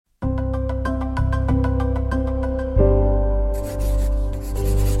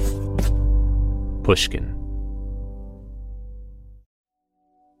Pushkin.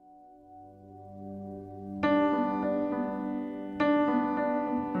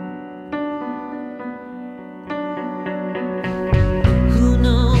 Who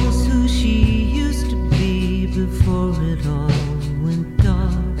knows who she used to be before it all went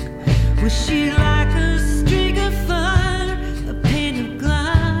dark? Was she like a streak of fire, a pane of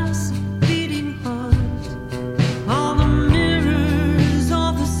glass, a beating heart? All the mirrors,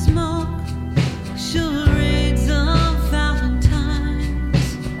 all the smoke, charades of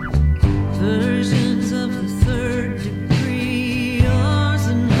Valentines, versions of the third degree, yours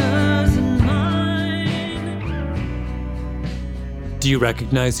and hers and mine. Do you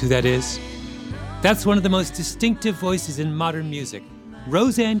recognize who that is? That's one of the most distinctive voices in modern music,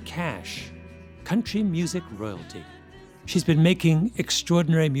 Rosanne Cash, country music royalty. She's been making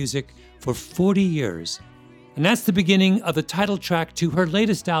extraordinary music for 40 years, and that's the beginning of the title track to her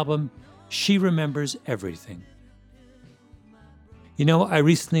latest album, She Remembers Everything. You know, I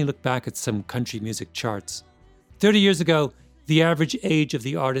recently looked back at some country music charts. 30 years ago, the average age of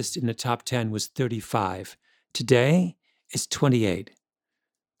the artist in the top 10 was 35. Today, it's 28.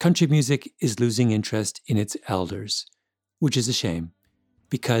 Country music is losing interest in its elders, which is a shame,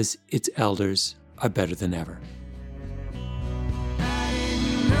 because its elders are better than ever.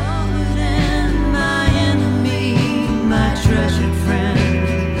 My enemy, my treasured friend,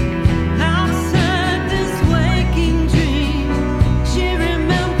 outside this waking dream, she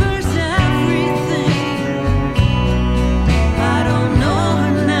remembers everything. I don't know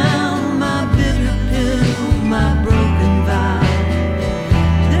her now, my bitter pill, my broken vow.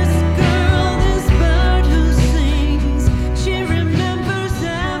 This girl, this bird who sings, she remembers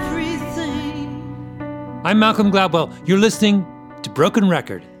everything. I'm Malcolm Gladwell. You're listening to Broken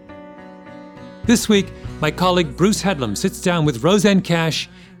Record. This week, my colleague Bruce Headlam sits down with Rosanne Cash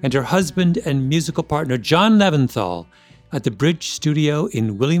and her husband and musical partner John Leventhal at the Bridge Studio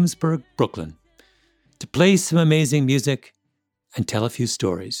in Williamsburg, Brooklyn, to play some amazing music and tell a few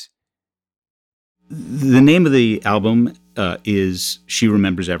stories. The name of the album is She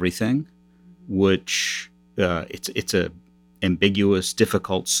Remembers Everything, which it's a ambiguous,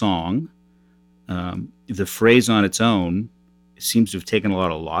 difficult song. The phrase on its own seems to have taken a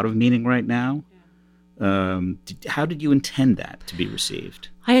lot of meaning right now. How did you intend that to be received?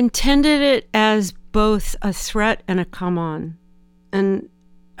 I intended it as both a threat and a come on. And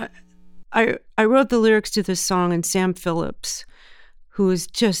I wrote the lyrics to this song, and Sam Phillips, who is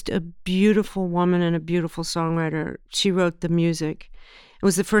just a beautiful woman and a beautiful songwriter, she wrote the music. It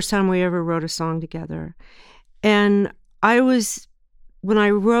was the first time we ever wrote a song together. And when I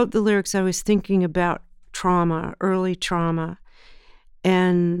wrote the lyrics, I was thinking about trauma, early trauma,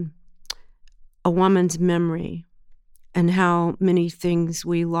 and a woman's memory, and how many things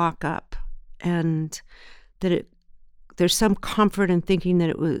we lock up, and that there's some comfort in thinking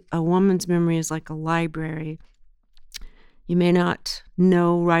that a woman's memory is like a library. You may not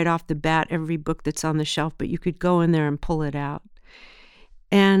know right off the bat every book that's on the shelf, but you could go in there and pull it out.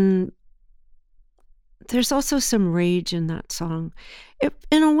 And there's also some rage in that song.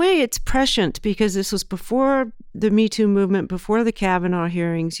 In a way, it's prescient, because this was before the Me Too movement, before the Kavanaugh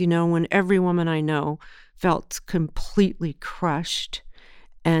hearings, when every woman I know felt completely crushed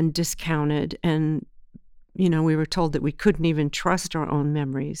and discounted. And, we were told that we couldn't even trust our own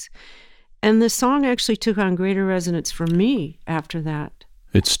memories. And the song actually took on greater resonance for me after that.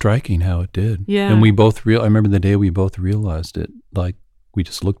 It's striking how it did. Yeah. And I remember the day we both realized it, like we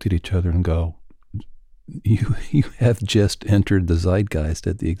just looked at each other and go, You have just entered the zeitgeist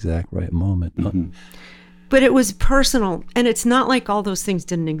at the exact right moment. Mm-hmm. But it was personal, and it's not like all those things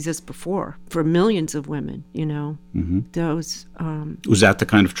didn't exist before for millions of women, Mm-hmm. Those. Was that the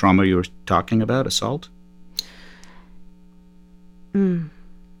kind of trauma you were talking about, assault?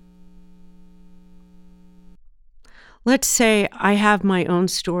 Let's say I have my own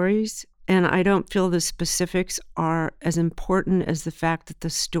stories, and I don't feel the specifics are as important as the fact that the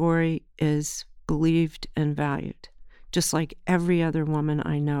story is believed and valued, just like every other woman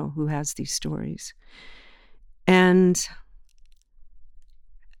I know who has these stories. And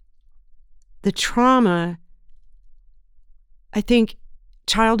the trauma, I think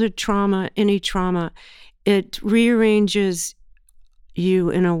childhood trauma, any trauma, it rearranges you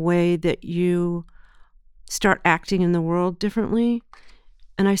in a way that you start acting in the world differently.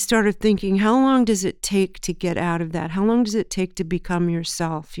 And I started thinking, how long does it take to get out of that? How long does it take to become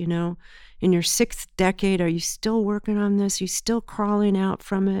yourself, In your 6th decade, are you still working on this? Are you still crawling out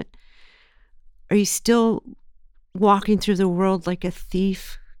from it? Are you still walking through the world like a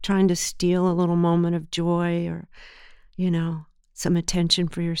thief, trying to steal a little moment of joy or, some attention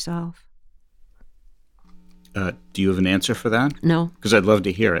for yourself? Do you have an answer for that? No. Because I'd love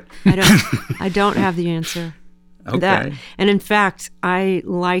to hear it. I don't have the answer. Okay. And in fact, I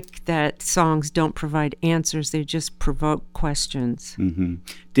like that songs don't provide answers; they just provoke questions. Mm-hmm.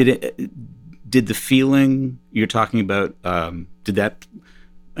 Did the feeling you're talking about did that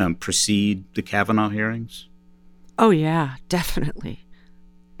precede the Kavanaugh hearings? Oh yeah, definitely.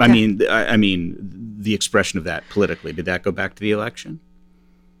 I mean, the expression of that politically, did that go back to the election?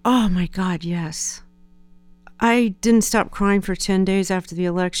 Oh my God, yes. I didn't stop crying for 10 days after the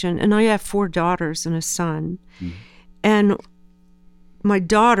election, and I have 4 daughters and a son. Mm. And my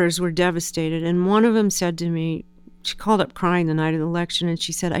daughters were devastated, and one of them said to me, she called up crying the night of the election, and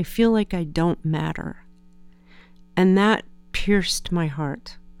she said, "I feel like I don't matter." And that pierced my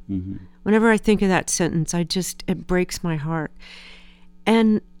heart. Mm-hmm. Whenever I think of that sentence, it breaks my heart.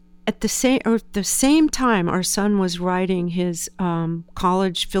 And at the same time, our son was writing his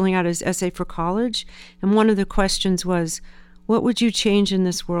filling out his essay for college, and one of the questions was, "What would you change in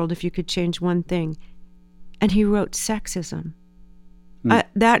this world if you could change one thing?" And he wrote sexism.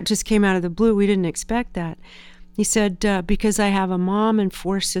 That just came out of the blue. We didn't expect that. He said, "Because I have a mom and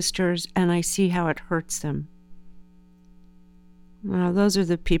 4 sisters, and I see how it hurts them." Well, those are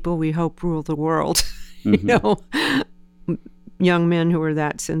the people we hope rule the world. Mm-hmm. Young men who are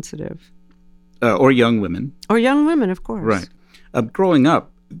that sensitive. Or young women. Or young women, of course. Right. Growing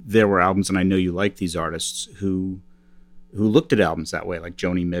up, there were albums, and I know you like these artists, who looked at albums that way, like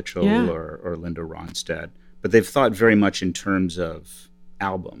Joni Mitchell or Linda Ronstadt. But they've thought very much in terms of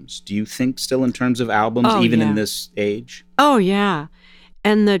albums. Do you think still in terms of albums, even in this age? Oh, yeah.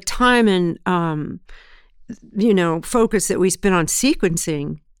 And the time and, focus that we spent on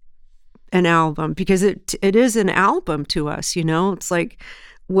sequencing an album, because it is an album to us, It's like,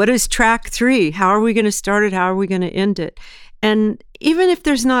 what is track 3? How are we going to start it? How are we going to end it? And even if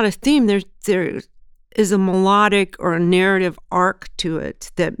there's not a theme, there is a melodic or a narrative arc to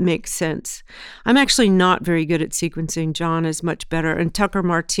it that makes sense. I'm actually not very good at sequencing. John is much better. And Tucker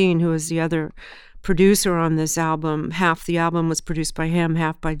Martine, who is the other producer on this album, half the album was produced by him,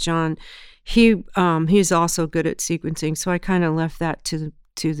 half by John. He's also good at sequencing, so I kind of left that to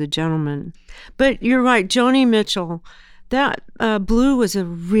the gentleman. But you're right, Joni Mitchell, that Blue was a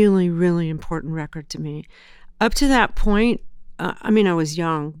really, really important record to me. Up to that point, I was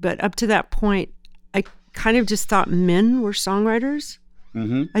young, but up to that point, I kind of just thought men were songwriters.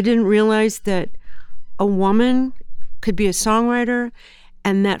 Mm-hmm. I didn't realize that a woman could be a songwriter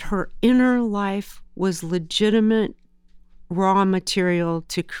and that her inner life was legitimate raw material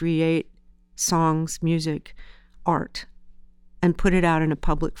to create songs, music, art, and put it out in a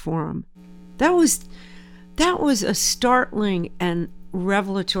public forum. That was a startling and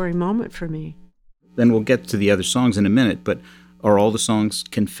revelatory moment for me. Then we'll get to the other songs in a minute, but are all the songs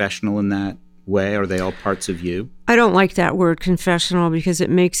confessional in that way? Are they all parts of you? I don't like that word confessional because it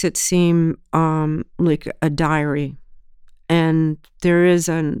makes it seem like a diary. And there is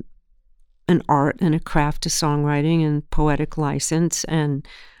an art and a craft to songwriting and poetic license and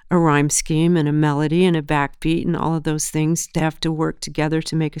a rhyme scheme and a melody and a backbeat and all of those things to have to work together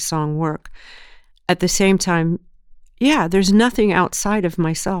to make a song work. At the same time, there's nothing outside of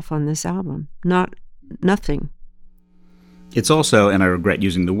myself on this album. Nothing. It's also, and I regret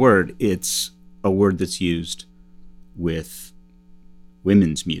using the word, it's a word that's used with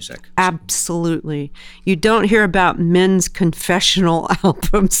women's music. Absolutely. You don't hear about men's confessional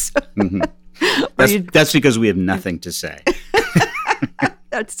albums. Mm-hmm. That's because we have nothing to say.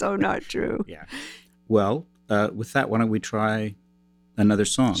 That's so not true. Yeah. Well, with that, why don't we try another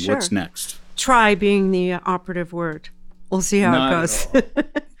song? Sure. What's next? Try being the operative word. We'll see how Not it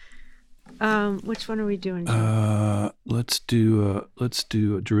goes. Which one are we doing? Let's do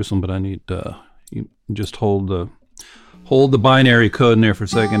Jerusalem, but I need you just hold the binary code in there for a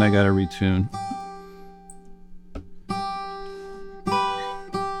second. I got to retune.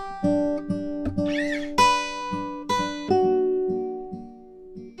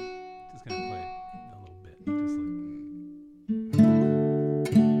 Just gonna play a little bit, just like.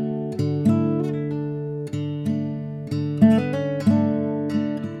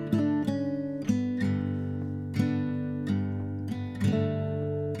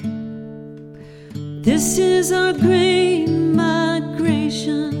 This is our great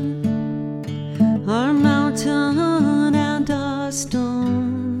migration, our mountain and our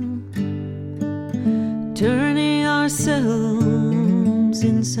stone, turning ourselves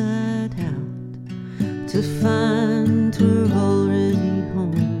inside out to find we're already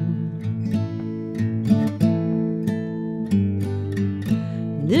home.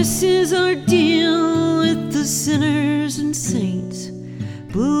 This is our deal with the sinners and saints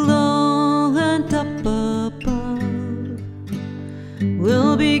below and up above.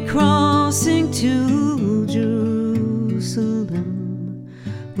 be crossing to Jerusalem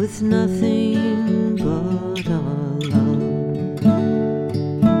with nothing but our love.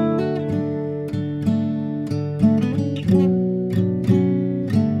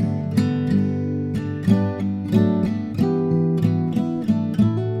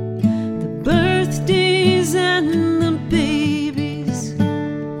 The birthdays and the babies,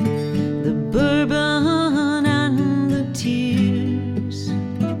 the bourbon and the tears,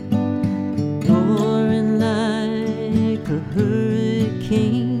 roaring like a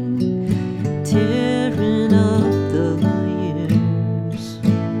hurricane, tearing up the years.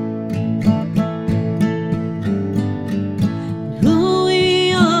 Who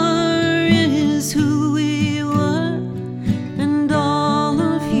we are is who we were, and all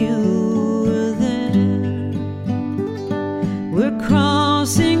of you were there. We're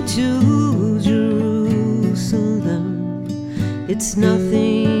crossing to Jerusalem. It's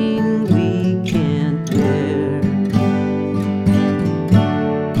nothing we can't bear.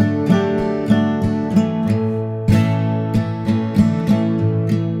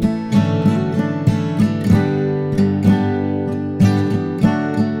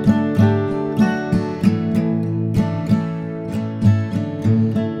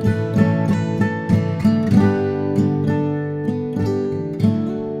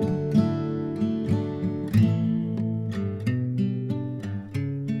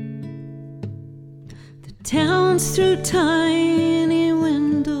 Towns through tiny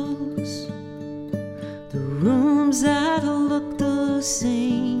windows, the rooms that look the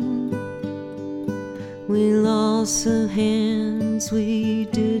same. We lost the hands we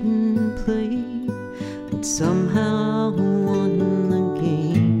didn't play, but somehow won the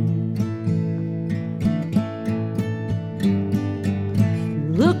game.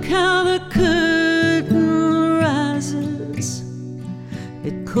 Look how the curtain rises,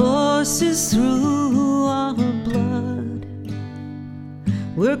 it courses through our blood.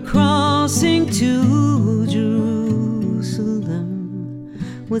 We're crossing to Jerusalem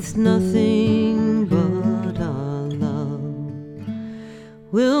with nothing but our love.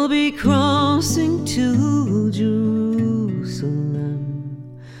 We'll be crossing to Jerusalem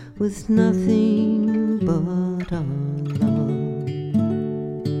with nothing but our love.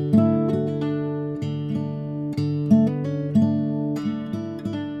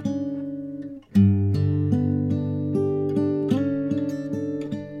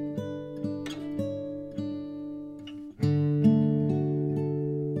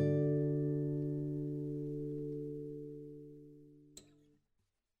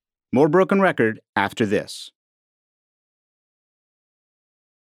 More Broken Record after this.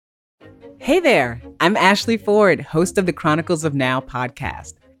 Hey there, I'm Ashley Ford, host of the Chronicles of Now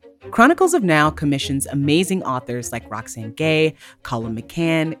podcast. Chronicles of Now commissions amazing authors like Roxane Gay, Colin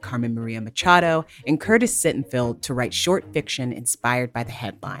McCann, Carmen Maria Machado, and Curtis Sittenfeld to write short fiction inspired by the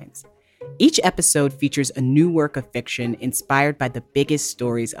headlines. Each episode features a new work of fiction inspired by the biggest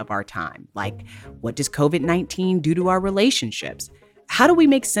stories of our time, like what does COVID-19 do to our relationships? How do we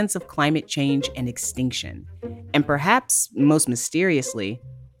make sense of climate change and extinction? And perhaps, most mysteriously,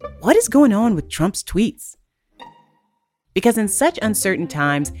 what is going on with Trump's tweets? Because in such uncertain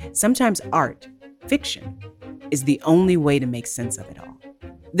times, sometimes art, fiction, is the only way to make sense of it all.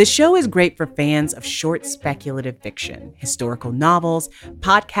 The show is great for fans of short speculative fiction, historical novels,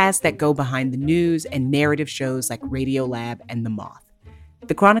 podcasts that go behind the news, and narrative shows like Radiolab and The Moth.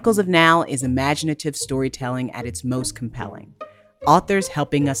 The Chronicles of Now is imaginative storytelling at its most compelling. Authors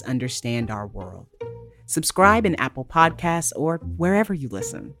helping us understand our world. Subscribe in Apple Podcasts or wherever you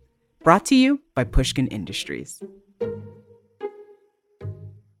listen. Brought to you by Pushkin Industries.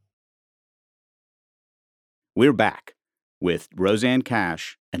 We're back with Rosanne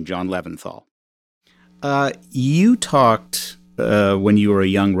Cash and John Leventhal. You talked when you were a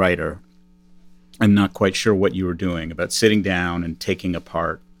young writer, I'm not quite sure what you were doing, about sitting down and taking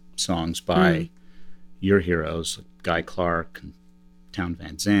apart songs by your heroes, Guy Clark and Town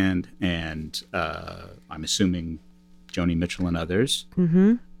Van Zandt, and I'm assuming Joni Mitchell and others.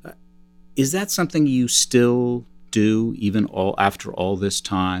 Mm-hmm. Is that something you still do even after all this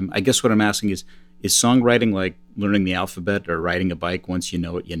time? I guess what I'm asking is songwriting like learning the alphabet or riding a bike? Once you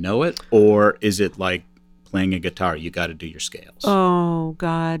know it, or is it like playing a guitar? You got to do your scales. Oh,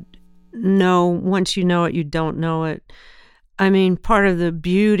 God. No, once you know it, you don't know it. I mean, part of the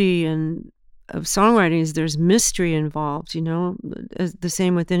beauty of songwriting is there's mystery involved, the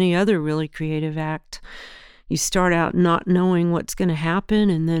same with any other really creative act. You start out not knowing what's going to happen,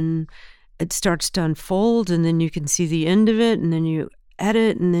 and then it starts to unfold, and then you can see the end of it, and then you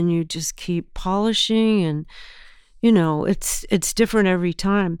edit, and then you just keep polishing, and it's different every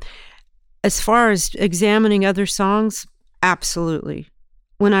time. As far as examining other songs, absolutely.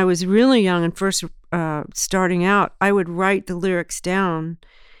 When I was really young and first starting out, I would write the lyrics down,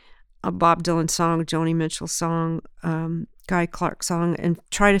 a Bob Dylan song, Joni Mitchell song, Guy Clark song, and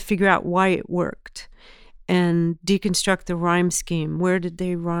try to figure out why it worked and deconstruct the rhyme scheme. Where did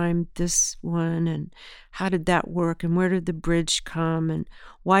they rhyme this one, and how did that work, and where did the bridge come, and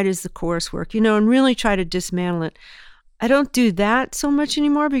why does the chorus work, and really try to dismantle it. I don't do that so much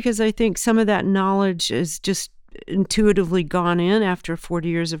anymore because I think some of that knowledge is just intuitively gone in after 40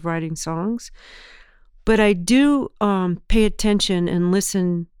 years of writing songs. But I do pay attention and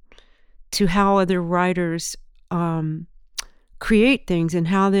listen to how other writers create things and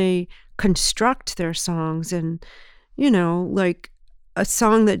how they construct their songs. And, like a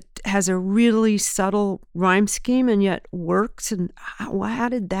song that has a really subtle rhyme scheme and yet works, and how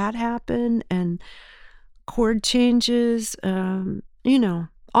did that happen? And chord changes,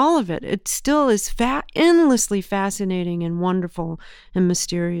 all of it. It still is endlessly fascinating and wonderful and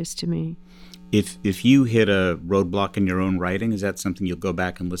mysterious to me. If you hit a roadblock in your own writing, is that something you'll go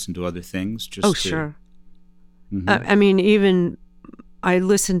back and listen to other things? Sure. Mm-hmm. I mean, even I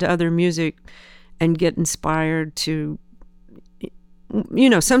listen to other music and get inspired to,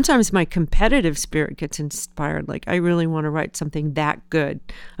 sometimes my competitive spirit gets inspired. Like, I really want to write something that good.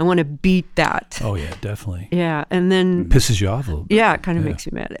 I want to beat that. Oh, yeah, definitely. Yeah, and then... Pisses you off a little bit. Yeah, it kind of makes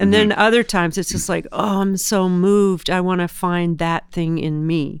me mad. And then other times it's just like, oh, I'm so moved. I want to find that thing in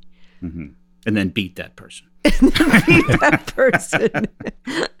me. Mm-hmm. And then beat that person. Beat that person.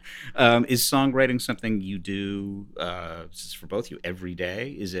 Is songwriting something you do, this is for both of you, every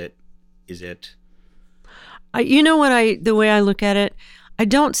day? Is it... the way I look at it, I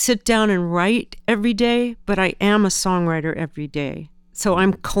don't sit down and write every day, but I am a songwriter every day. So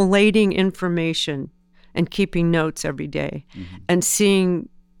I'm collating information and keeping notes every day, and seeing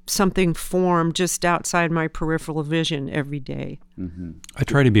something form just outside my peripheral vision every day. Mm-hmm. I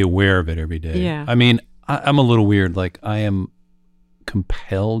try to be aware of it every day. Yeah. I mean, I'm a little weird. Like, I am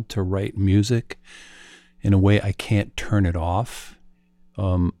compelled to write music in a way I can't turn it off,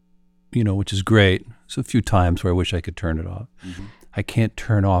 which is great. There's a few times where I wish I could turn it off. Mm-hmm. I can't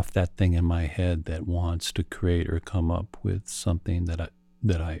turn off that thing in my head that wants to create or come up with something that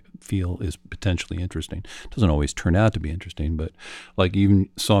I feel is potentially interesting. It doesn't always turn out to be interesting, but like, you even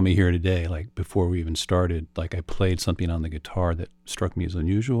saw me here today, like before we even started, like I played something on the guitar that struck me as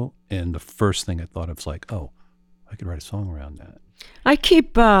unusual, and the first thing I thought of was like, oh, I could write a song around that. I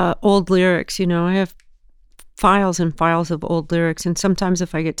keep old lyrics, I have files and files of old lyrics, and sometimes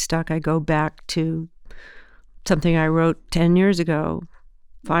if I get stuck, I go back to something I wrote 10 years ago,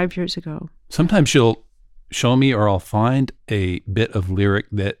 5 years ago. Sometimes she'll show me, or I'll find a bit of lyric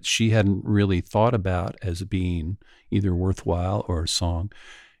that she hadn't really thought about as being either worthwhile or a song,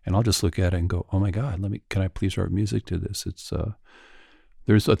 and I'll just look at it and go, oh my God, can I please write music to this? It's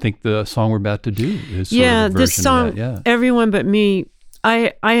I think the song we're about to do is sort of a this version song, of that. Yeah. Everyone But Me,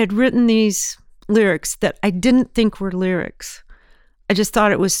 I had written these lyrics that I didn't think were lyrics. I just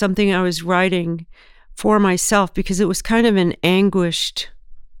thought it was something I was writing for myself because it was kind of an anguished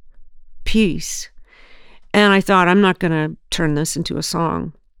piece. And I thought, I'm not going to turn this into a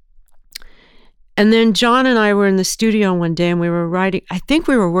song. And then John and I were in the studio one day and we were writing, I think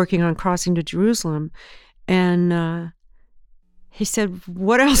we were working on Crossing to Jerusalem. And he said,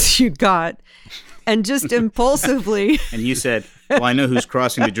 what else you got? And just impulsively. And you said, well, I know who's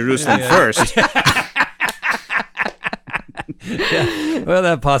crossing to Jerusalem first. Yeah. Well,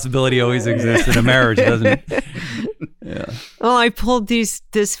 that possibility always exists in a marriage, doesn't it? Yeah. Well, I pulled this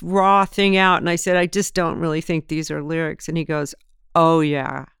raw thing out and I said, I just don't really think these are lyrics. And he goes, oh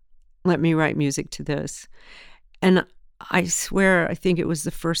yeah, let me write music to this. And I swear, I think it was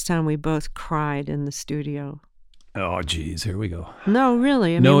the first time we both cried in the studio. Oh, geez, here we go. No,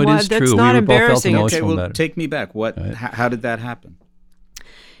 really. It is that's true. not We were both felt embarrassing. emotional. Okay, well, about it. take me back. What? Right. How did that happen?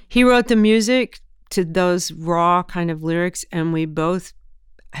 He wrote the music to those raw kind of lyrics, and we both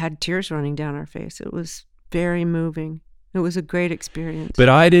had tears running down our face. It was very moving. It was a great experience. But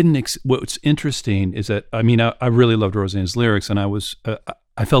I didn't. What's interesting is that I really loved Roseanne's lyrics, and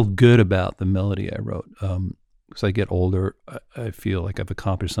I felt good about the melody I wrote. As I get older, I feel like I've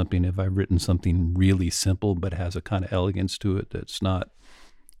accomplished something if I've written something really simple but has a kind of elegance to it that's not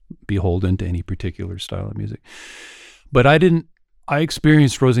beholden to any particular style of music. But I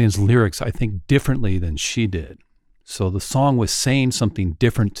experienced Roseanne's lyrics, I think, differently than she did. So the song was saying something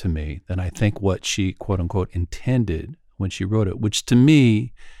different to me than I think what she, quote unquote, intended when she wrote it, which to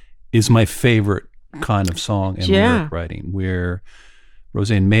me is my favorite kind of song in lyric writing, where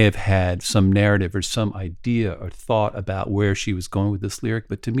Rosanne may have had some narrative or some idea or thought about where she was going with this lyric,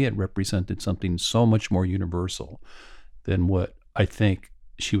 but to me it represented something so much more universal than what I think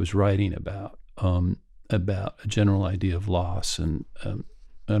she was writing about a general idea of loss. And I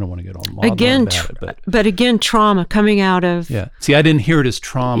don't want to get all maudlin about it. But again, trauma coming out of... Yeah. See, I didn't hear it as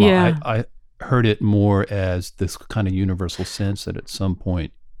trauma. Yeah. I heard it more as this kind of universal sense that at some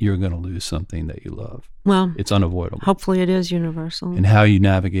point you're going to lose something that you love. Well, it's unavoidable. Hopefully it is universal. And how you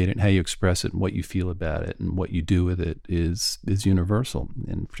navigate it and how you express it and what you feel about it and what you do with it is universal.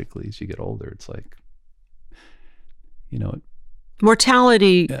 And particularly as you get older, it's like,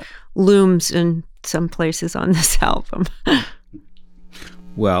 mortality looms in some places on this album.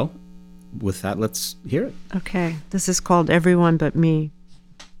 Well, with that, let's hear it. Okay. This is called Everyone But Me.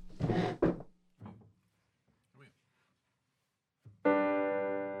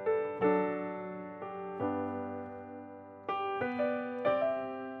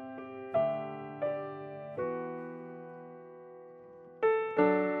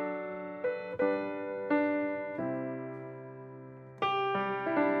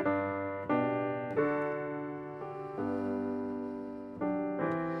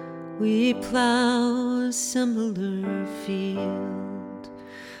 We plow a similar field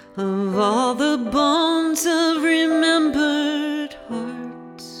of all the bones of remembered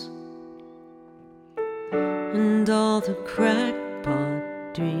hearts and all the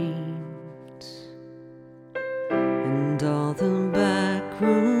crackpot dreams and all the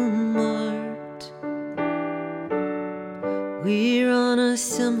backroom art. We're on a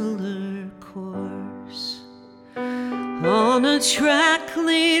similar course, on a track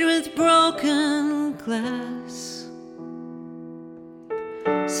laid with broken glass.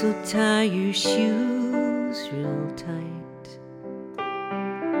 So tie your shoes real tight,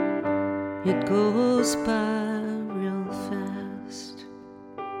 it goes by real fast.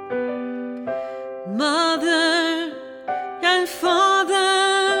 Mother and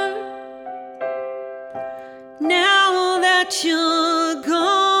father, now that you're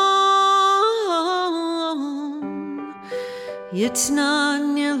gone, it's not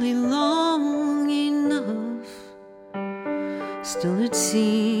nearly long enough, still it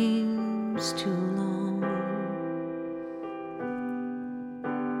seems too long.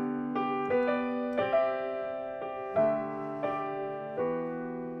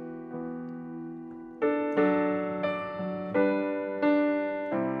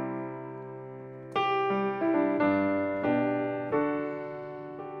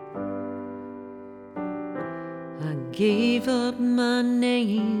 I gave up my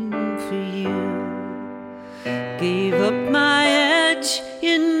name for you, gave up my edge,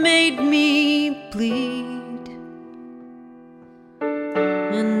 it made me bleed,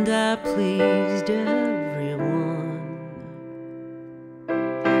 and I pleased everyone,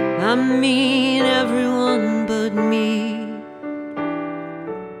 I mean everyone but me.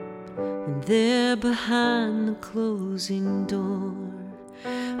 And there behind the closing door,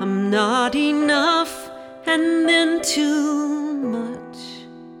 I'm not enough and then too much.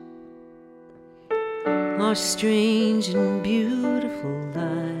 Our strange and beautiful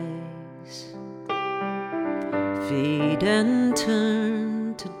lies fade and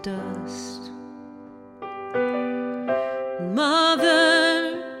turn to dust.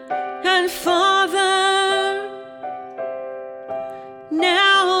 Mother and father,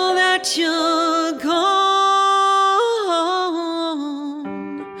 now that you're gone,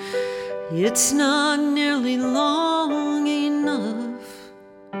 it's not nearly long enough,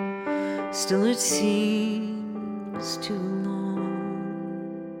 still it seems too long.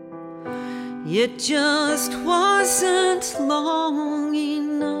 It just wasn't long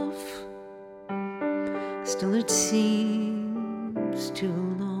enough, still it seems too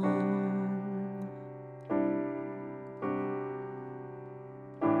long.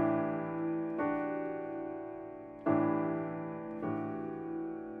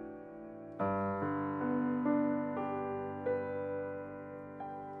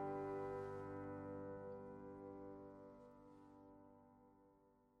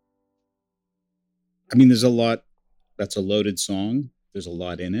 I mean, there's a lot. That's a loaded song. There's a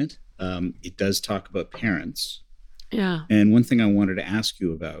lot in it. It does talk about parents. Yeah. And one thing I wanted to ask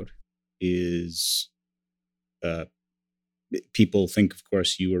you about is people think, of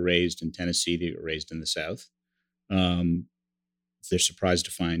course, you were raised in Tennessee, that you were raised in the South. They're surprised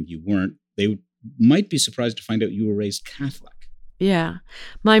to find you weren't. They might be surprised to find out you were raised Catholic. Yeah.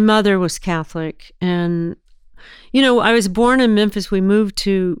 My mother was Catholic. And, I was born in Memphis. We moved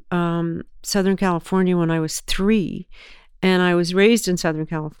to Southern California when I was 3. And I was raised in Southern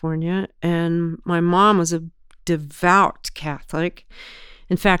California. And my mom was a devout Catholic.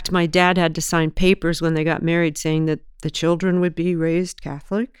 In fact, my dad had to sign papers when they got married saying that the children would be raised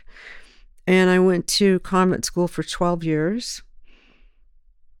Catholic. And I went to convent school for 12 years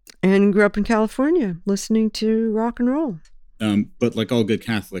and grew up in California listening to rock and roll. But like all good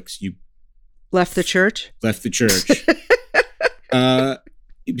Catholics, you Left the church? left the church.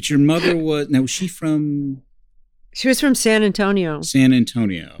 But your mother was she from She was from San Antonio. San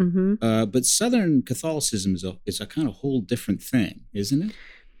Antonio? Mm-hmm. But Southern Catholicism is a kind of whole different thing, isn't it?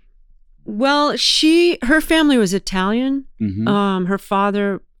 Well, her family was Italian. Mm-hmm. Her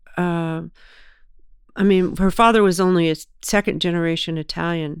father, her father was only a second generation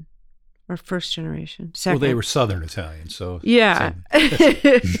Italian, or first generation. Second. Well, they were Southern Italian, so yeah. no,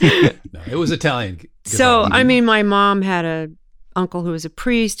 it was Italian. So, my mom had a uncle who was a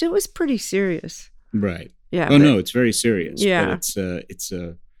priest. It was pretty serious. Right. Yeah. Oh no, it's very serious. Yeah. But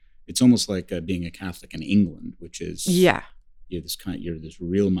it's almost like being a Catholic in England, which is yeah. you're this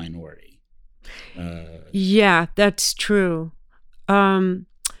real minority. Yeah, that's true.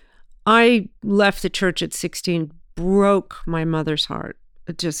 I left the church at 16, broke my mother's heart.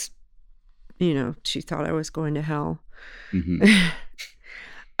 It just, she thought I was going to hell. Mm-hmm.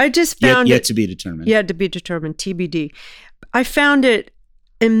 I just found yet to be determined. Yet to be determined, TBD. I found it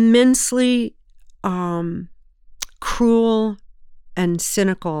immensely cruel and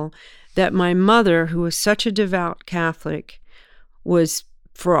cynical that my mother, who was such a devout Catholic, was,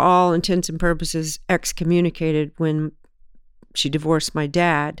 for all intents and purposes, excommunicated when she divorced my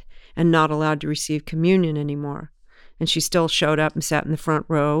dad and not allowed to receive communion anymore. And she still showed up and sat in the front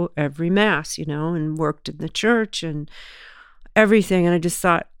row every Mass, and worked in the church and everything. And I just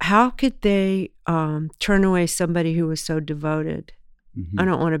thought, how could they turn away somebody who was so devoted? Mm-hmm. I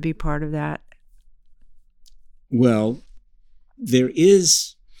don't want to be part of that. Well, there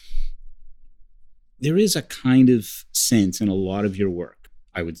is a kind of sense in a lot of your work,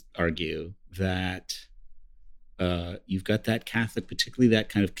 I would argue, that you've got that Catholic, particularly that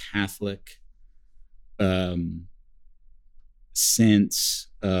kind of Catholic sense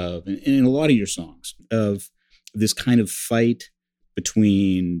of, in a lot of your songs, of this kind of fight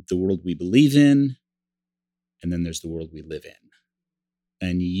between the world we believe in and then there's the world we live in.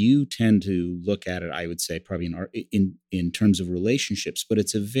 And you tend to look at it, I would say, probably in terms of relationships, but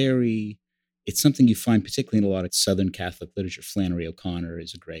it's something you find particularly in a lot of Southern Catholic literature. Flannery O'Connor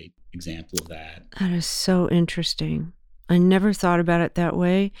is a great example of that. That is so interesting. I never thought about it that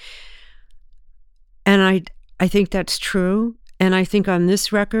way. And I think that's true. And I think on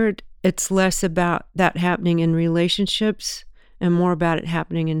this record, it's less about that happening in relationships and more about it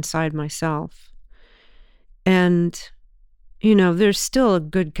happening inside myself. And, there's still a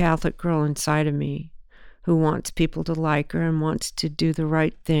good Catholic girl inside of me who wants people to like her and wants to do the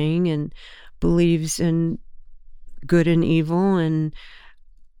right thing and believes in good and evil and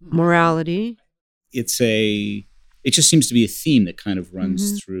morality. It just seems to be a theme that kind of runs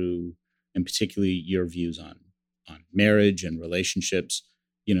Mm-hmm. through, and particularly your views on marriage and relationships.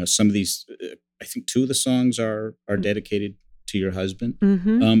 Some of these, I think 2 of the songs are dedicated to your husband,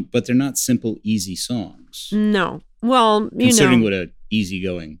 Mm-hmm. but they're not simple, easy songs. No. Well, Considering what an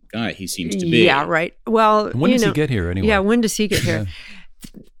easygoing guy he seems to be. Yeah, right. Well, And when does he get here anyway? Yeah, when does he get here?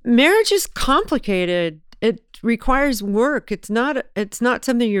 Marriage is complicated. It requires work. It's not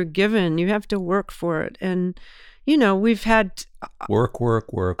something you're given. You have to work for it. And we've had work.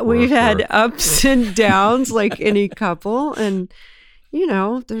 We've had ups and downs like any couple, and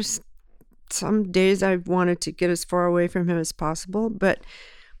there's some days I've wanted to get as far away from him as possible, but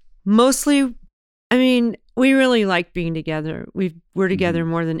mostly, we really like being together. We're together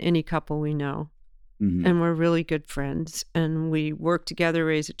more than any couple we know. Mm-hmm. And we're really good friends. And we work together,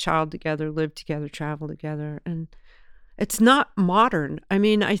 raise a child together, live together, travel together. And it's not modern.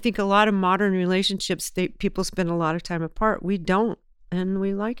 I think a lot of modern relationships, people spend a lot of time apart. We don't. And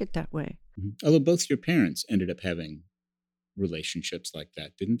we like it that way. Mm-hmm. Although both your parents ended up having relationships like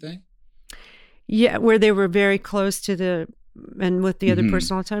that, didn't they? Yeah, where they were very close and with the other Mm-hmm.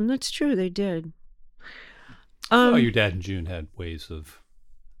 person all the time. That's true. They did. Your dad and June had ways of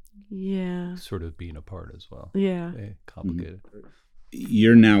sort of being apart as well. Yeah. Complicated.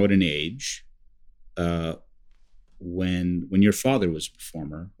 You're now at an age when your father was a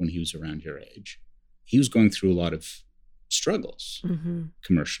performer, when he was around your age, he was going through a lot of struggles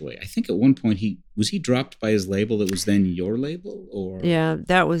commercially. I think at one point he dropped by his label that was then your label, or Yeah,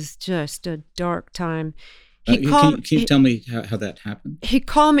 that was just a dark time. Can you tell me how that happened? He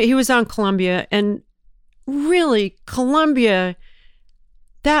called me. He was on Columbia, and really, Columbia,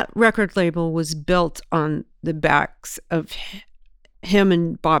 that record label was built on the backs of him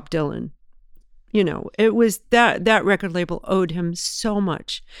and Bob Dylan. it was that record label owed him so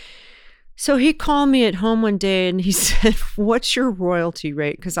much. So he called me at home one day and he said, "What's your royalty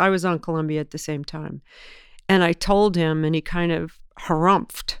rate?" Because I was on Columbia at the same time. And I told him, and he kind of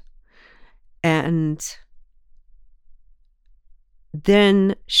harumphed. And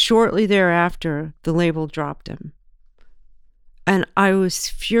then shortly thereafter, the label dropped him. And I was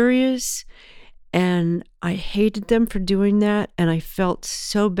furious, and I hated them for doing that. And I felt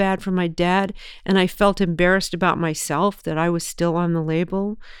so bad for my dad, and I felt embarrassed about myself that I was still on the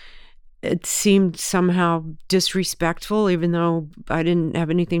label. It seemed somehow disrespectful, even though I didn't have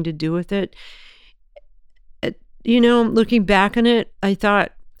anything to do with it. Looking back on it, I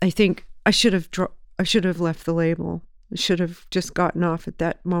think I should have left the label. I should have just gotten off at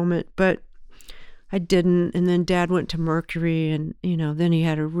that moment, but I didn't. And then Dad went to Mercury, and then he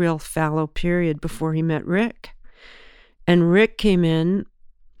had a real fallow period before he met Rick. And Rick came in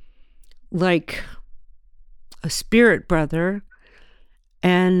like a spirit brother,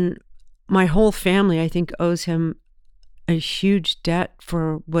 and my whole family, I think, owes him a huge debt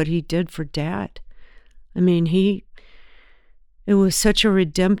for what he did for Dad. I mean, it was such a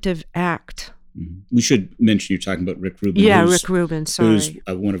redemptive act. We should mention you're talking about Rick Rubin. Yeah, Rick Rubin, sorry. Who's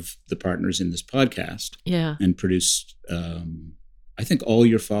one of the partners in this podcast. Yeah. And produced, I think, all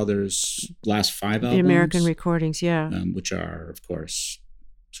your father's last 5 albums. The American recordings, yeah. Which are, of course,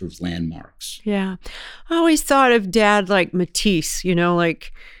 sort of landmarks. Yeah. I always thought of Dad like Matisse,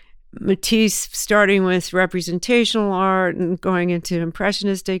 like Matisse starting with representational art and going into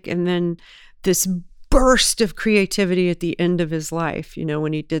impressionistic, and then this burst of creativity at the end of his life,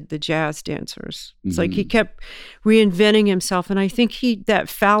 when he did the Jazz Dancers. It's like he kept reinventing himself. And I think that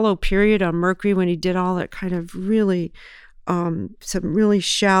fallow period on Mercury, when he did all that kind of really, some really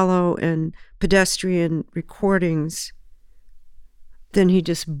shallow and pedestrian recordings, then he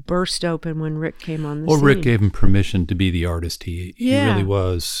just burst open when Rick came on the scene. Well, Rick gave him permission to be the artist he really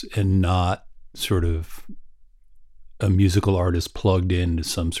was, and not sort of a musical artist plugged into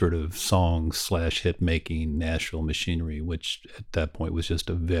some sort of song/hit making Nashville machinery, which at that point was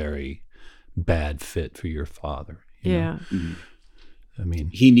just a very bad fit for your father. Yeah. I mean,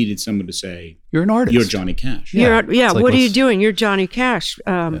 he needed someone to say, "You're an artist. You're Johnny Cash." Yeah. Like, what are you doing? You're Johnny Cash.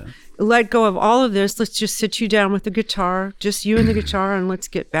 Let go of all of this. Let's just sit you down with the guitar, just you and the guitar, and let's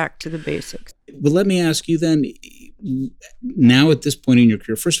get back to the basics. Well, let me ask you then, now at this point in your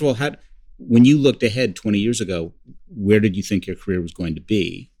career, first of all, when you looked ahead 20 years ago, where did you think your career was going to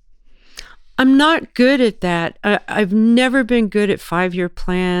be? I'm not good at that. I've never been good at 5-year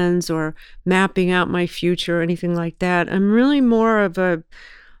plans or mapping out my future or anything like that. I'm really more of a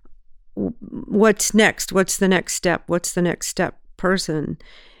what's next? What's the next step? What's the next step person?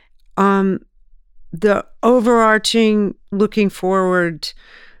 The overarching looking forward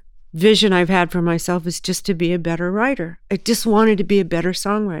vision I've had for myself is just to be a better writer. I just wanted to be a better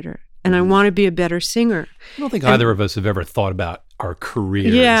songwriter. And I want to be a better singer. I don't think either of us have ever thought about our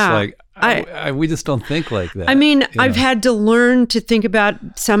careers. Yeah, like we just don't think like that. I mean, I've had to learn to think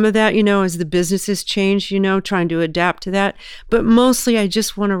about some of that, as the business has changed, trying to adapt to that. But mostly I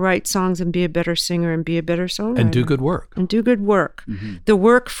just want to write songs and be a better singer and be a better songwriter. And do good work. The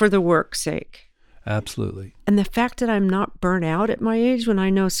work for the work's sake. Absolutely. And the fact that I'm not burnt out at my age when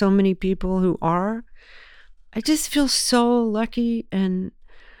I know so many people who are, I just feel so lucky, and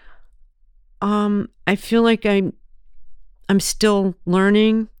I feel like I'm still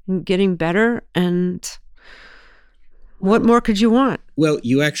learning and getting better, and what more could you want? Well,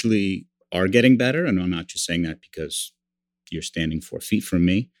 you actually are getting better, and I'm not just saying that because you're standing 4 feet from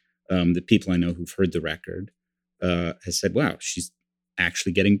me. The people I know who've heard the record has said, "Wow, she's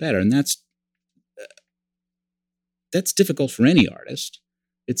actually getting better," and that's difficult for any artist.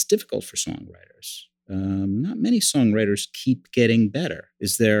 It's difficult for songwriters. Not many songwriters keep getting better.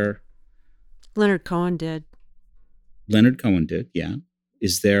 Is there? Leonard Cohen did. Yeah.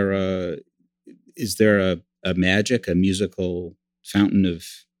 Is there a magic, a musical fountain of,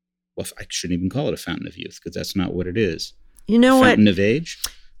 well, I shouldn't even call it a fountain of youth, because that's not what it is. You know what? Fountain of age?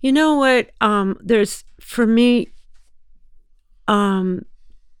 You know what? There's, for me,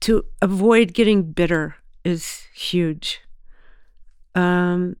 to avoid getting bitter is huge.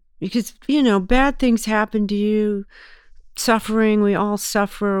 Because, bad things happen to you. Suffering, we all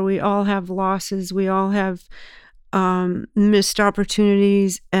suffer, we all have losses, we all have missed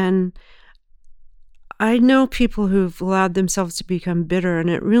opportunities, and I know people who've allowed themselves to become bitter, and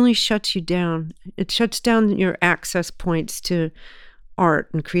it really shuts you down. It shuts down your access points to art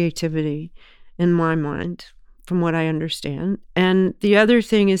and creativity, in my mind, from what I understand. And the other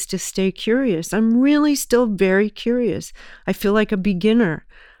thing is to stay curious. I'm really still very curious. I feel like a beginner.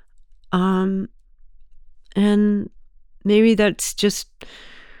 And maybe that's just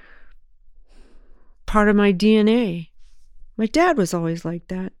part of my DNA. My dad was always like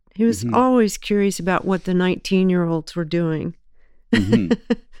that. He was always curious about what the 19-year-olds were doing. He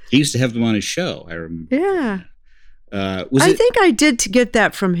used to have them on his show, I remember. Yeah. I think I did to get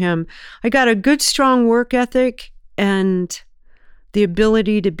that from him. I got a good, strong work ethic and the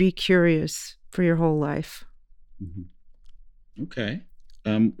ability to be curious for your whole life. Okay.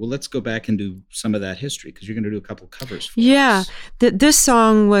 Well, let's go back and do some of that history, because you're going to do a couple covers for us. This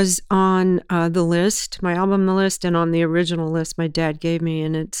song was on the list, my album The List, and on the original list my dad gave me,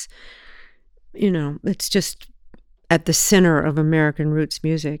 and it's, it's just at the center of American roots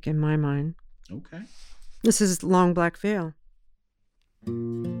music in my mind. Okay. This is Long Black Veil.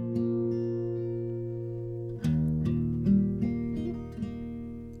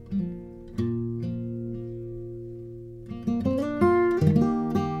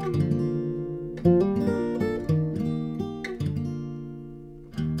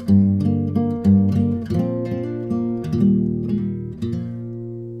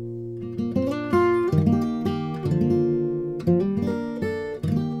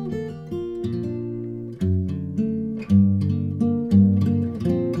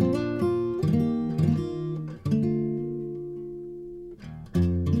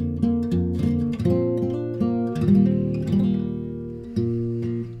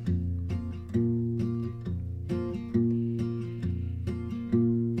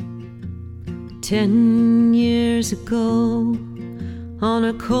 10 years ago, on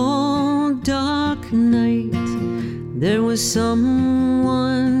a cold, dark night, there was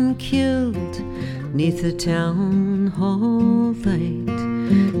someone killed 'neath the town hall light.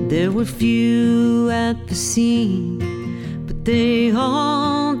 There were few at the scene, but they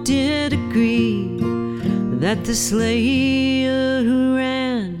all did agree that the slayer who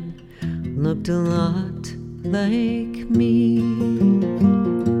ran looked a lot like me.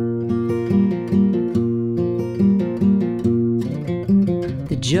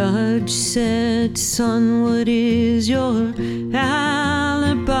 The judge said, "Son, what is your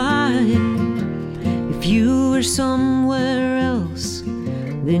alibi? If you were somewhere else,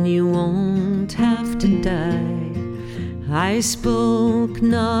 then you won't have to die." I spoke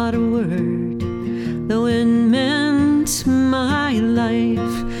not a word, though it meant my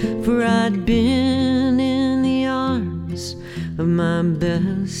life, for I'd been in the arms of my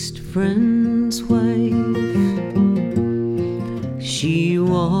best friend's wife. She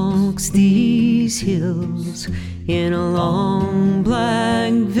walks these hills in a long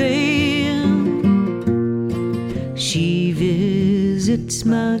black veil. She visits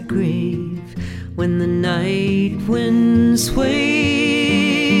my grave when the night winds wail.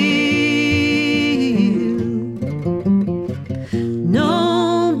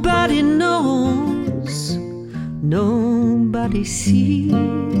 Nobody knows, nobody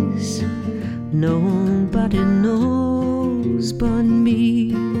sees, nobody knows but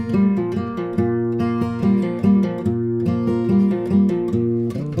me.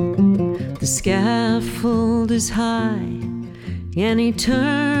 The scaffold is high and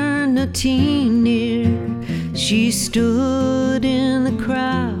eternity near. She stood in the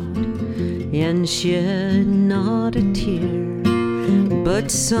crowd and shed not a tear.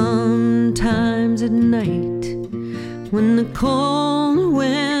 But sometimes at night, when the cold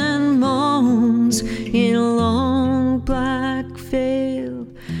wind moans in a long black veil,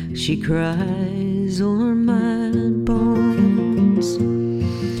 she cries o'er my bones.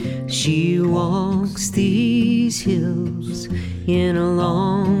 She walks these hills in a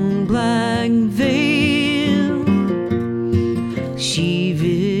long black veil. She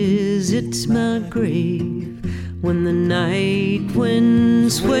visits my grave when the night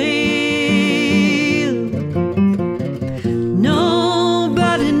winds wail.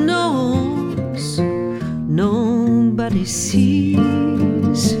 Nobody knows, nobody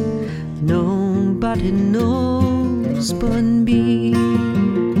sees, nobody knows but me.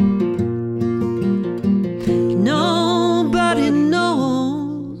 Nobody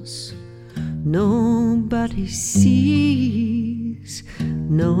knows, nobody sees,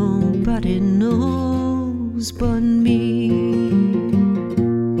 nobody knows but me.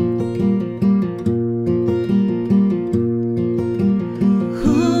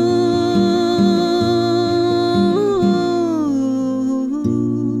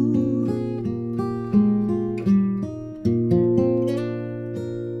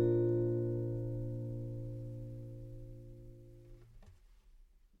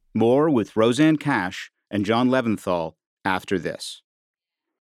 More with Rosanne Cash and John Leventhal after this.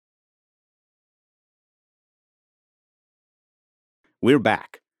 We're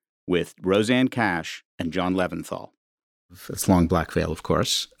back. with Rosanne Cash and John Leventhal. It's Long Black Veil, of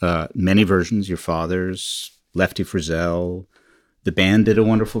course. Many versions, your father's, Lefty Frizzell. The band did a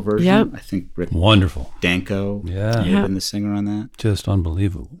wonderful version. Yep. I think Rick Wonderful. Danko may Yeah. have been the singer on that. Just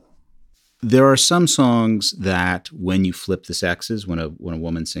unbelievable. There are some songs that when you flip the sexes, when a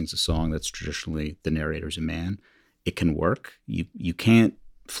woman sings a song that's traditionally the narrator's a man, it can work. You can't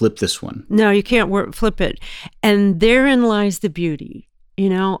flip this one. No, you can't flip it. And therein lies the beauty. You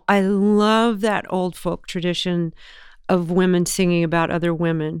know, I love that old folk tradition of women singing about other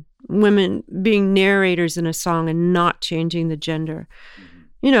women being narrators in a song and not changing the gender.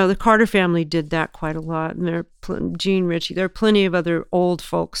 You know, the Carter family did that quite a lot. And Jean Ritchie, there are plenty of other old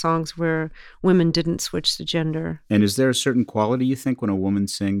folk songs where women didn't switch the gender. And is there a certain quality, you think, when a woman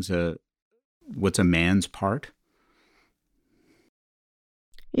sings what's a man's part?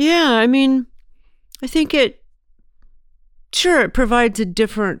 Yeah, I mean, I think it provides a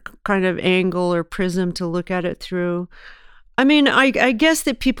different kind of angle or prism to look at it through. I mean, I guess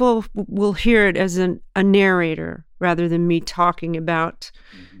that people will hear it as a narrator rather than me talking about,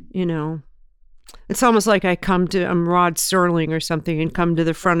 you know, it's almost like I'm Rod Serling or something and come to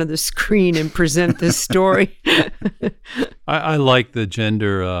the front of the screen and present this story. I like the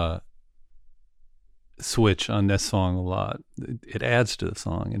gender switch on this song a lot. It adds to the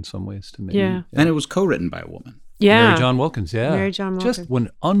song in some ways to me. Yeah. And it was co-written by a woman. Yeah. Mary John Wilkins, yeah. Mary John Wilkins. Just an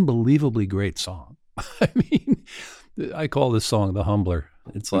unbelievably great song. I mean, I call this song The Humbler.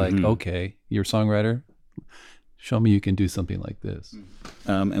 It's like, okay, you're a songwriter. Show me you can do something like this.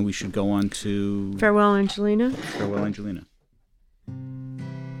 And we should go on to Farewell, Angelina. Farewell, Angelina.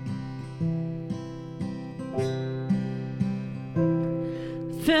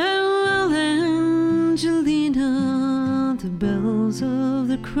 Farewell, Angelina, the bells of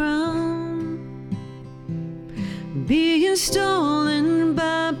the crown being stolen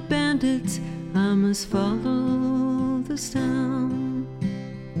by bandits, I must follow the sound.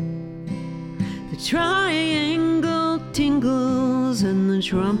 The triangle tingles and the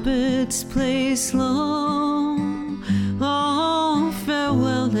trumpets play slow. Oh,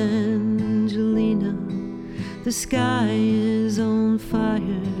 farewell, Angelina, the sky is on fire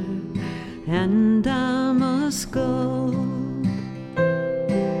and I must go.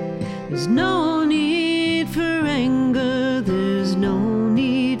 There's no need for anger, there's no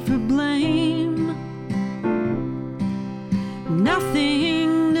need for blame.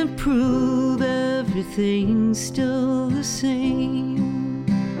 Nothing to prove, everything's still the same.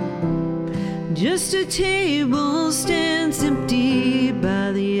 Just a table stands empty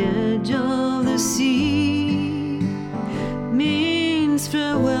by the edge of the sea. Means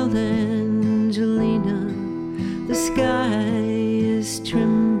farewell, Angelina, the sky is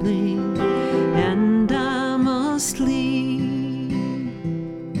trembling and I must leave.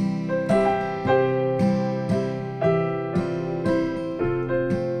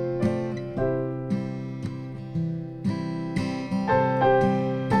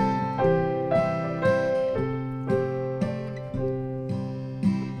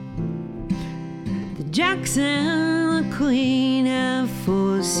 The jacks and the queen have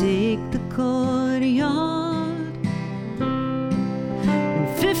forsaken the courtyard,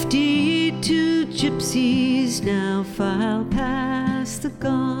 and 52 gypsies now file past the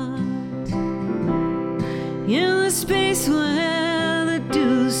guards. In the space where the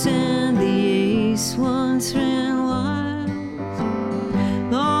deuce and the ace once ran wild.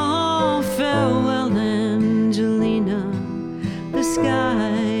 Oh, farewell, Angelina, the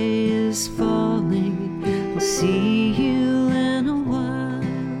sky is falling, we'll see you in a while.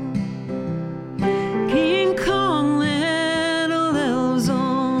 King Kong little elves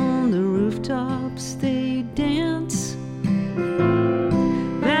on the rooftops, they dance.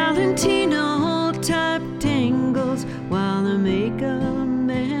 Valentino type tangles while the makeup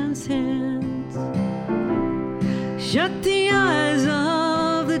man's hands shut the eyes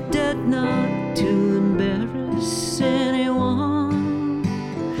of the dead, not to embarrass anyone,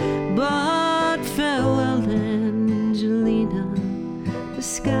 but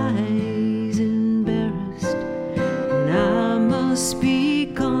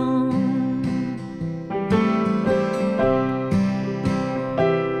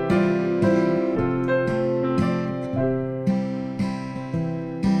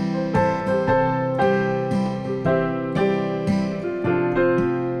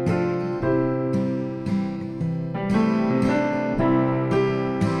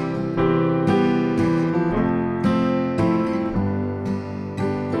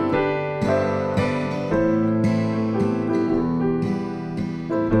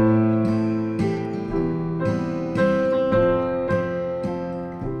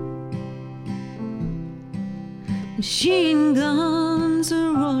Machine guns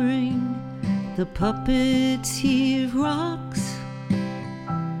are roaring, the puppets heave rocks,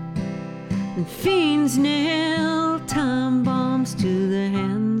 and fiends nail time bombs to the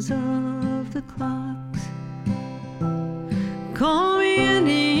hands of the clocks. Call me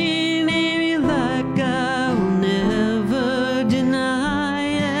any name you like, I will never deny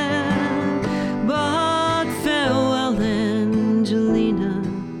it. But farewell, Angelina,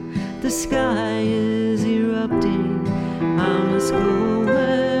 the sky is erupting, I must go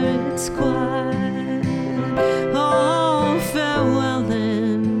where it's quiet. Oh, farewell,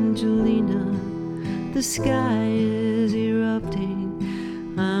 Angelina, the sky is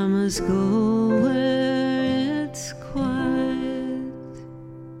erupting, I must go where it's quiet.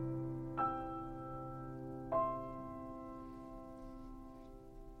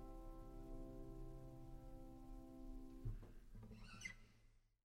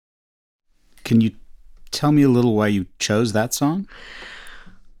 Can you tell me a little why you chose that song?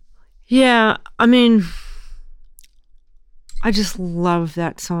 Yeah, I mean, I just love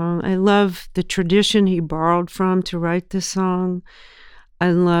that song. I love the tradition he borrowed from to write this song.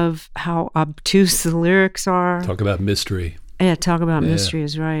 I love how obtuse the lyrics are. Talk about mystery. Yeah, talk about mystery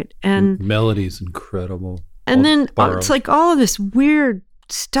is right. And melody's incredible. And then borrowed. it's like all of this weird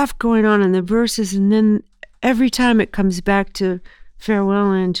stuff going on in the verses, and then every time it comes back to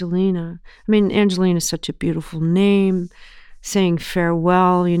farewell, Angelina. I mean, Angelina is such a beautiful name. Saying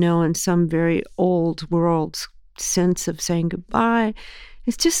farewell, you know, in some very old world sense of saying goodbye.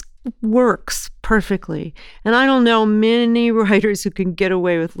 It just works perfectly. And I don't know many writers who can get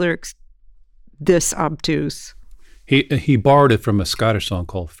away with lyrics this obtuse. He borrowed it from a Scottish song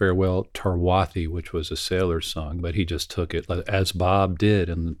called Farewell Tarwathie, which was a sailor's song, but he just took it, as Bob did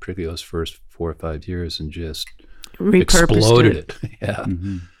in particularly those first 4 or 5 years, and just exploded it. Yeah.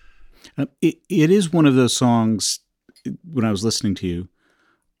 Mm-hmm. It is one of those songs, when I was listening to you,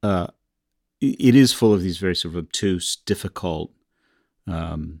 it is full of these very sort of obtuse, difficult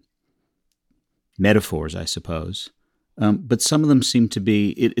metaphors, I suppose. But some of them seem to be,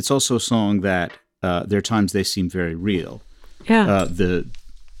 it's also a song that there are times they seem very real. Yeah. The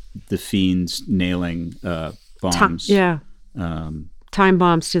fiends nailing bombs. Time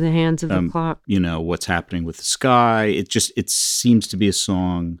bombs to the hands of the clock. You know, what's happening with the sky. It seems to be a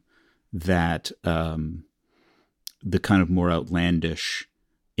song that the kind of more outlandish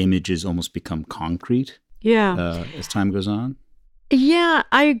images almost become concrete. Yeah. As time goes on. Yeah,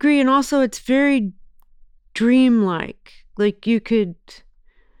 I agree. And also it's very dreamlike. Like you could,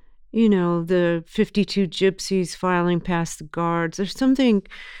 you know, the 52 gypsies filing past the guards. There's something,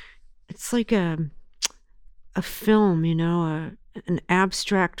 it's like a film, you know, an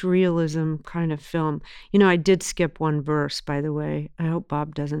abstract realism kind of film. You know, I did skip one verse, by the way. I hope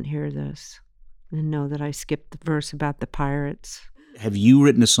Bob doesn't hear this and know that I skipped the verse about the pirates. Have you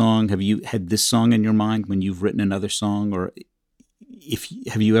written a song? Have you had this song in your mind when you've written another song? Or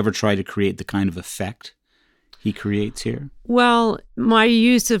have you ever tried to create the kind of effect he creates here? Well,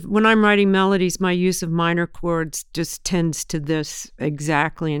 when I'm writing melodies, my use of minor chords just tends to this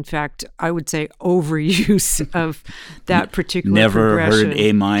exactly. In fact, I would say overuse of that particular Never progression. heard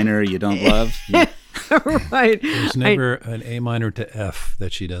A minor you don't love? Right. There's never an A minor to F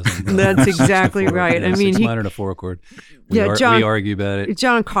that she doesn't know. That's exactly right. I mean, 6 minor to 4 chord. We argue about it.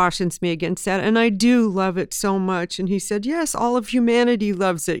 John cautions me against that, and I do love it so much. And he said, "Yes, all of humanity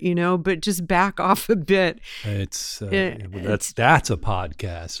loves it, you know, but just back off a bit." It's that's a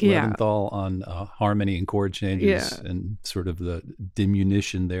podcast. Yeah. Leventhal on harmony and chord changes and sort of the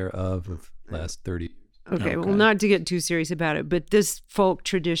diminution thereof of last 30 years. Okay, well, not to get too serious about it, but this folk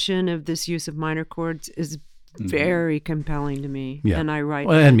tradition of this use of minor chords is very compelling to me, and I write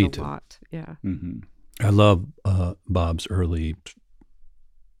and me a too. lot. Yeah, I love Bob's early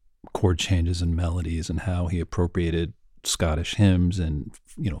chord changes and melodies, and how he appropriated Scottish hymns and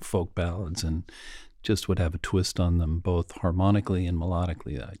folk ballads, and just would have a twist on them, both harmonically and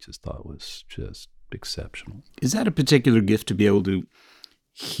melodically. I just thought was just exceptional. Is that a particular gift to be able to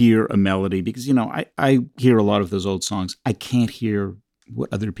hear a melody? Because, I hear a lot of those old songs. I can't hear what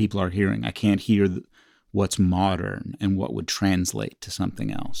other people are hearing. I can't hear what's modern and what would translate to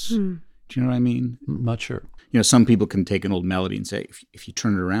something else. Do you know what I mean? I'm not sure. Some people can take an old melody and say, if you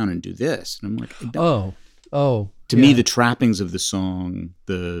turn it around and do this. And I'm like, to me, the trappings of the song,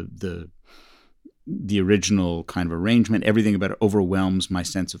 the original kind of arrangement, everything about it overwhelms my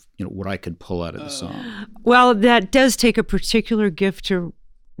sense of what I could pull out of the song. Well, that does take a particular gift to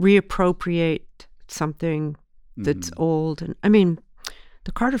reappropriate something that's old. And I mean,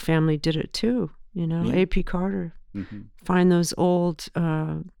 the Carter family did it too. A.P. Carter. Find those old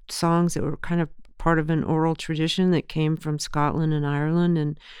songs that were kind of part of an oral tradition that came from Scotland and Ireland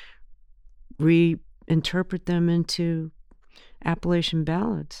and reinterpret them into Appalachian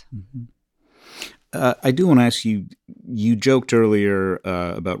ballads. Mm-hmm. I do want to ask you, you joked earlier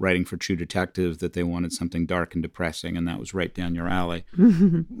about writing for True Detective that they wanted something dark and depressing, and that was right down your alley.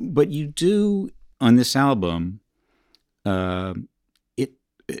 But you do, on this album, having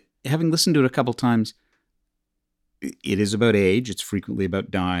listened to it a couple times, it is about age. It's frequently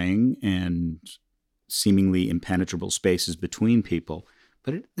about dying and seemingly impenetrable spaces between people.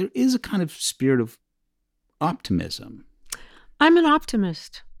 But there is a kind of spirit of optimism. I'm an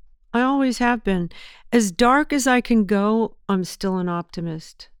optimist. I always have been. As dark as I can go, I'm still an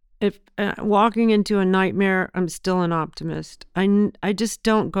optimist. If walking into a nightmare, I'm still an optimist. I just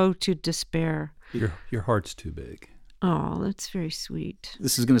don't go to despair. Your heart's too big. Oh, that's very sweet.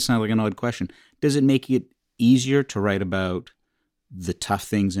 This is going to sound like an odd question. Does it make it easier to write about the tough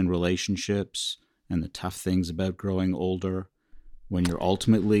things in relationships and the tough things about growing older when you're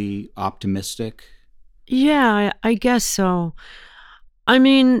ultimately optimistic? Yeah, I guess so. I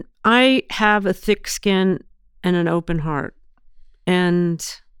mean, I have a thick skin and an open heart, and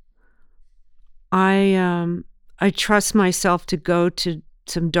I trust myself to go to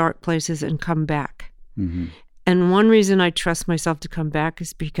some dark places and come back. Mm-hmm. And one reason I trust myself to come back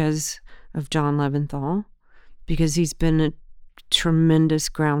is because of John Leventhal, because he's been a tremendous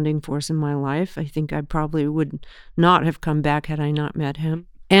grounding force in my life. I think I probably would not have come back had I not met him.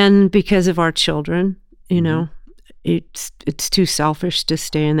 And because of our children, you know, it's too selfish to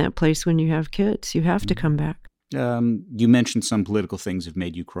stay in that place when you have kids. You have to come back. You mentioned some political things have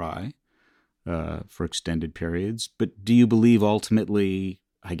made you cry for extended periods, but do you believe ultimately,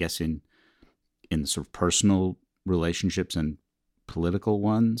 I guess in sort of personal relationships and political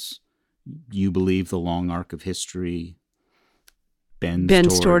ones, you believe the long arc of history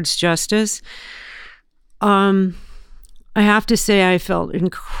bends towards justice? I have to say I felt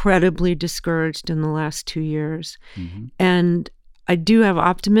incredibly discouraged in the last 2 years. Mm-hmm. And I do have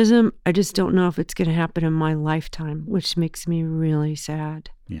optimism. I just don't know if it's going to happen in my lifetime, which makes me really sad.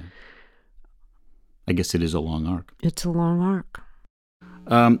 Yeah. I guess it is a long arc. It's a long arc.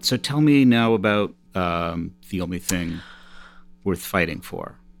 So tell me now about The Only Thing Worth Fighting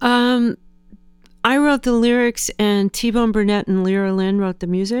For. I wrote the lyrics, and T-Bone Burnett and Lyra Lynn wrote the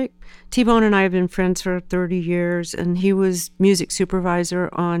music. T-Bone and I have been friends for 30 years, and he was music supervisor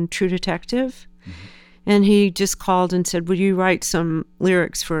on True Detective. Mm-hmm. And he just called and said, would you write some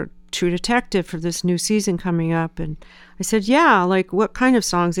lyrics for True Detective for this new season coming up? And I said, yeah, like what kind of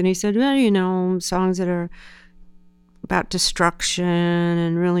songs? And he said, well, you know, songs that are about destruction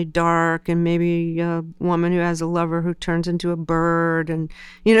and really dark, and maybe a woman who has a lover who turns into a bird. And,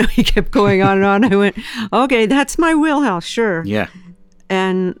 you know, he kept going on and on. I went, okay, that's my wheelhouse, sure. Yeah.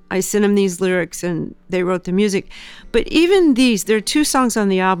 And I sent him these lyrics, and they wrote the music. But even these, there are 2 songs on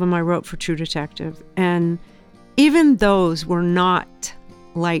the album I wrote for True Detective. And even those were not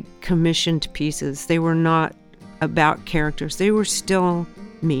like commissioned pieces. They were not about characters. They were still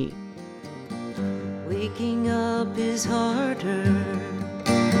me. Waking up is harder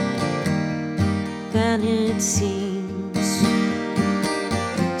than it seems.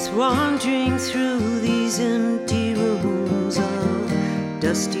 It's wandering through these empty rooms of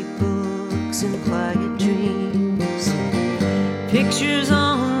dusty books and quiet dreams. Pictures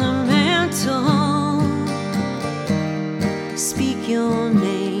on the mantle speak your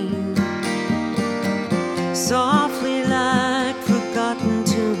name softly like forgotten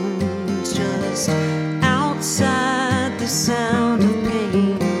tunes, just outside the sound of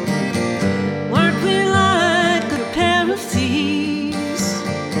pain. Weren't we like a pair of thieves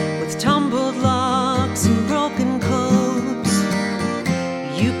with tumbled locks and broken codes?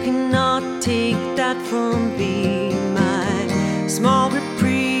 You cannot take that from me, my small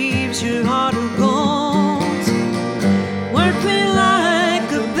reprieves, your heart of gold. Weren't we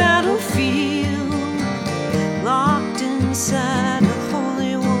like a battlefield locked inside a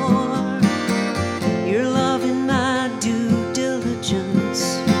holy war? Your love and my due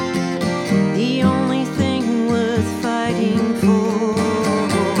diligence, the only thing worth fighting for.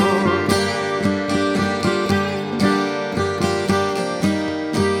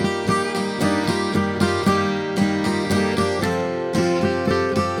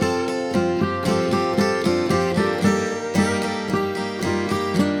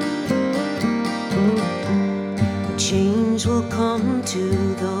 Change will come to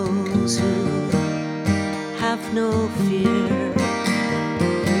those who have no fear.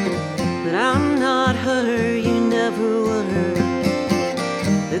 But I'm not her, you never were,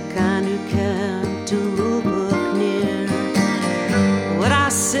 the kind who kept a rule book near. What I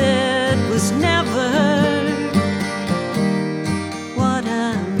said was never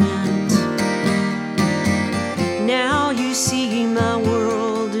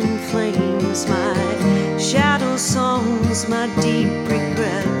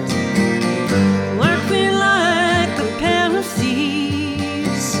regret. Weren't we like a pair of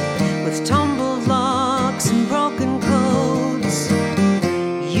thieves with tumbled locks and broken codes?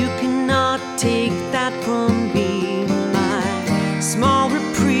 You cannot take that from me, my small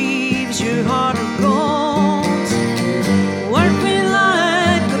reprieves, your heart of gold. Weren't we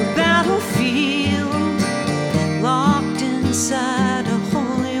like a battlefield locked inside a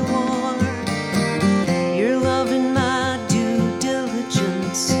holy war? Your love and my due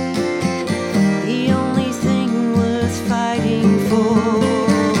diligence, the only thing worth fighting for.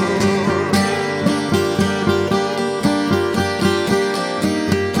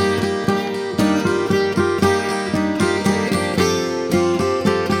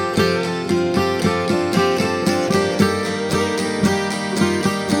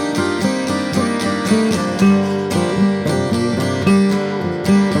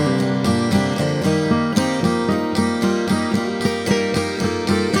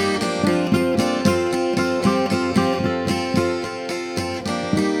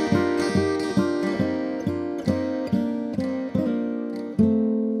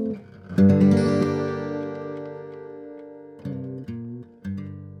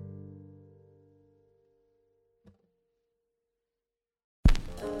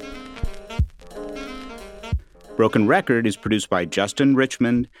 Broken Record is produced by Justin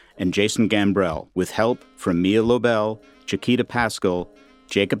Richmond and Jason Gambrell, with help from Mia Lobel, Chiquita Pascal,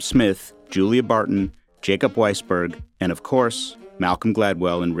 Jacob Smith, Julia Barton, Jacob Weisberg, and of course, Malcolm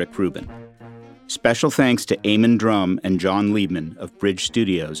Gladwell and Rick Rubin. Special thanks to Eamon Drum and John Liebman of Bridge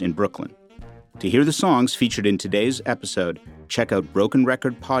Studios in Brooklyn. To hear the songs featured in today's episode, check out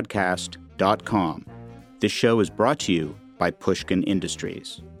brokenrecordpodcast.com. This show is brought to you by Pushkin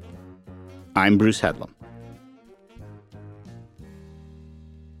Industries. I'm Bruce Headlam.